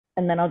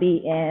and then I'll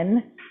be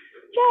in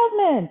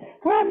Jasmine,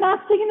 where I'm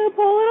not sticking to the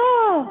pole at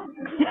all.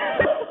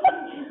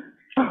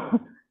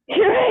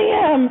 Here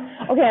I am.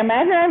 Okay,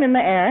 imagine I'm in the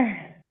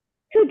air.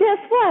 So guess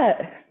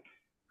what?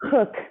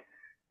 Hook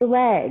the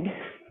leg.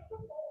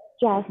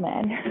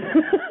 Jasmine.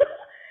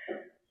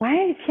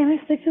 Why can't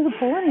I stick to the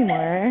pole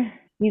anymore?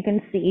 You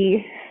can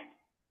see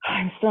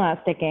I'm still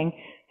not sticking.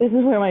 This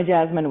is where my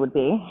Jasmine would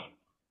be,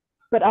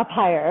 but up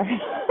higher.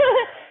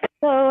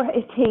 So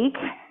I take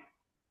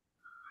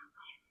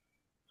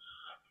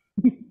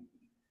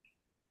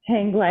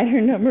hang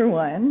glider number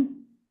 1,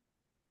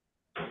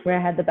 where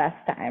I had the best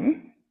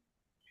time.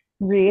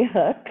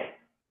 Re-hook,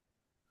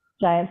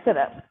 giant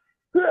sit-up.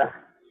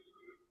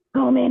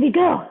 Go, Mændy,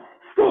 go.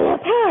 Stay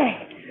up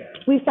high.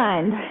 We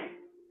find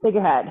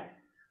figurehead.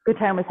 Good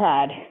time was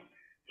had.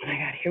 Oh my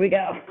God, here we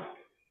go.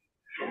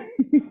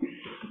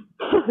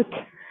 Hook.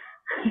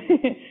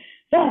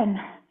 Then,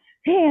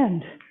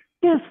 hand.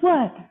 Guess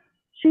what?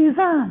 She's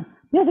on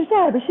the other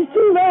side, but she's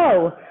too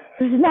low.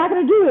 So she's not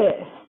going to do it.